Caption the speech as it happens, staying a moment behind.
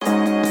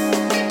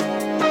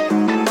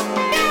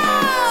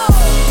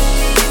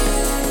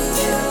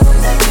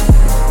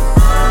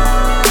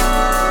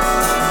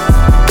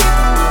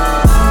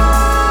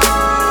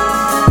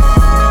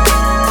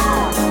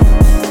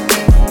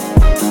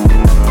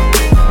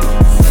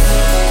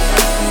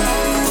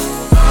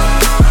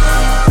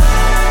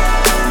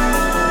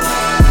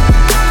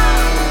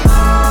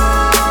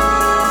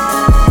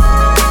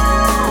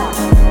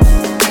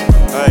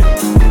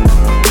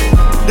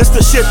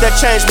that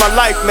changed my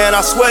life, man,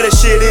 I swear that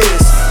shit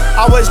is.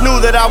 Always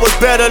knew that I was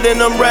better than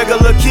them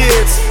regular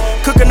kids.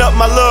 Cooking up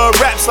my little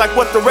raps like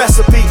what the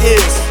recipe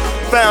is.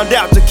 Found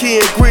out the key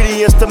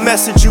ingredients, the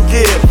message you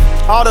give.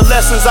 All the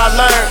lessons I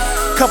learned,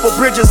 couple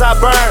bridges I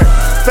burned.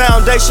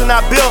 Foundation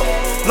I built,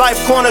 life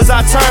corners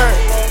I turned.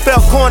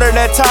 Felt cornered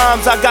at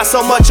times, I got so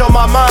much on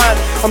my mind.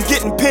 I'm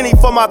getting penny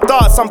for my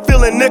thoughts, I'm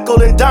feeling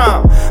nickel and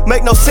dime.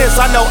 Make no sense,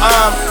 I know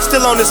I'm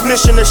still on this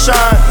mission to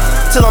shine.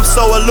 Till I'm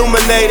so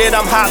illuminated,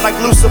 I'm hot like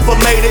Lucifer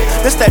made it.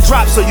 This that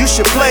drop, so you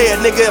should play it,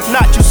 nigga. If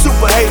not, you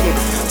super hating.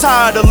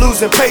 Tired of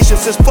losing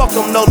patience, since fuck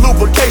them, no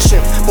lubrication.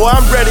 Boy,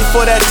 I'm ready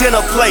for that dinner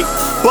plate,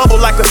 bubble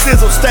like a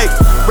sizzle steak.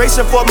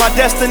 Racing for my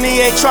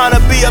destiny, ain't trying to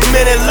be a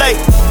minute late.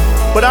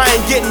 But I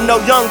ain't getting no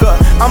younger,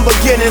 I'm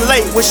beginning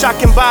late. Wish I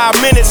can buy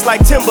minutes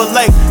like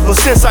Timberlake, but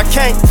since I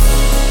can't,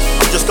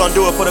 I'm just gonna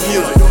do it for the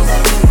music.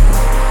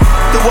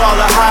 Through all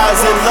the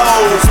highs and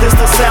lows, this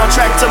the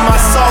soundtrack to my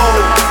soul.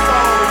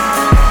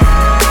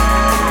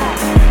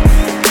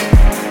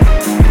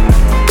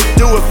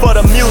 Do it for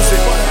the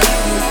music.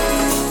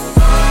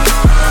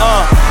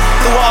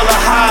 Through all the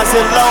highs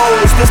and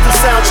lows, this the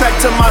soundtrack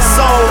to my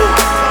soul.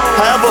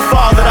 However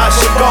far that I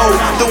should go,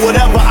 through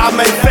whatever I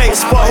may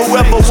face, for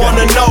whoever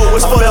wanna know,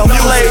 it's for the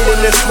music. Played in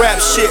this rap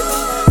shit,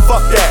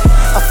 fuck that.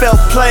 I felt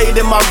played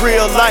in my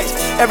real life,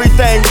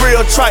 everything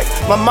real trite.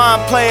 My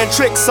mind playing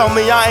tricks on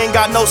me, I ain't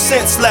got no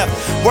sense left.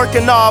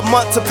 Working all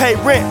month to pay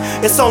rent,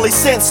 it's only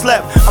cents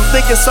left. I'm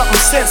thinking something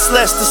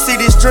senseless to see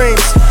these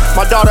dreams.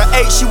 My daughter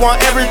 8, she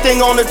want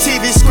everything on the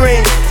TV screen.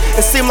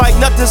 It seem like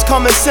nothing's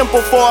coming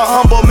simple for a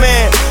humble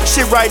man.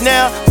 Shit right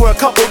now, for a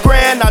couple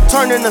grand, I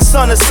turn into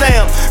son of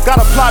Sam.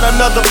 Gotta plot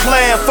another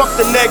plan, fuck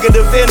the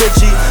negative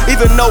energy.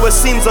 Even though it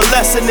seems a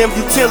lesson in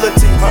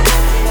futility.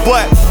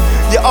 But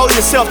you owe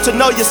yourself to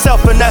know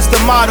yourself, and that's the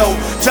motto.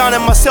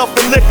 Drowning myself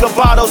in liquor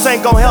bottles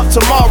ain't gon' help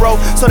tomorrow.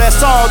 So that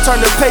sorrow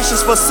turn to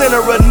patience for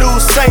sinner, a new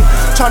saint.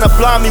 Tryna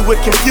blind me with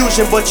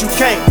confusion, but you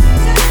can't.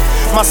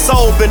 My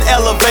soul been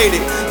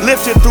elevated,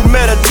 lifted through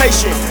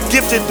meditation,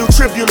 gifted through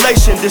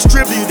tribulation,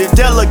 distributed,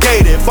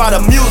 delegated by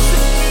the music.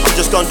 I'm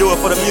just gonna do it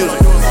for the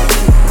music.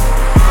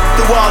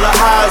 Through all the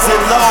highs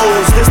and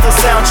lows, this the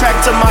soundtrack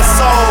to my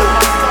soul.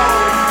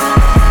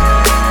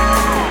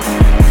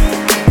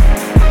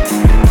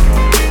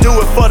 Do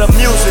it for the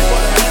music.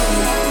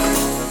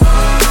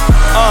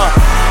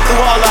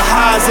 Through all the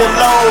highs and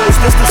lows,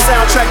 this the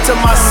soundtrack to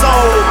my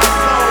soul.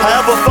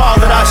 However far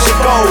that I should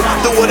go,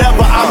 through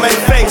whatever I may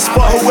face,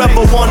 for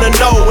whoever wanna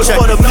know, it's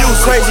for the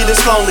music. Crazy this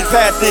lonely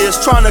path is,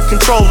 trying to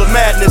control the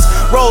madness.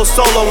 Roll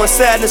solo in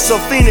sadness, so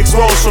Phoenix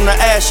rose from the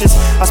ashes.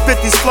 I spit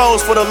these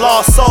flows for the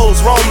lost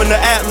souls, roaming the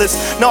atlas.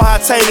 Know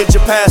how tainted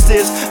your past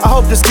is, I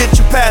hope this gets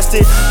you past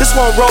it. This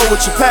won't roll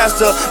with your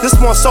pastor, this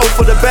one soul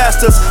for the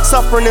bastards.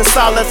 Suffering in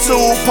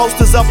solitude,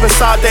 posters up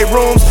inside their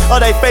rooms of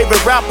their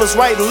favorite rappers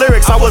writing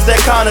lyrics, I was that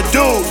kind of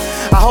dude.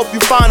 I hope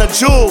you find a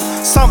jewel,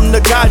 something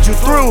to guide you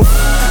through.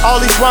 All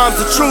these rhymes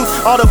are truth,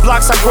 all the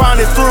blocks I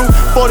grinded through.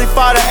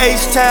 45 to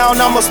H-Town,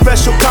 I'm a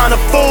special kind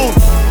of fool.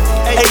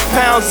 8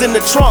 pounds in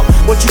the trunk,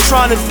 what you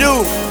trying to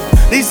do?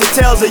 These are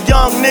tales of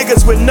young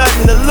niggas with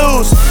nothing to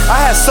lose. I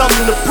had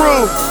something to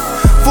prove.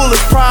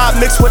 Foolish pride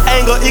mixed with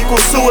anger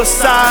equals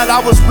suicide.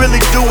 I was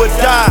really do or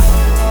die,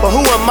 but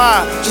who am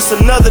I? Just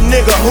another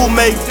nigga who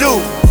made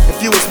do. If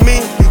you was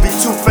me, you'd be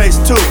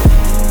two-faced too.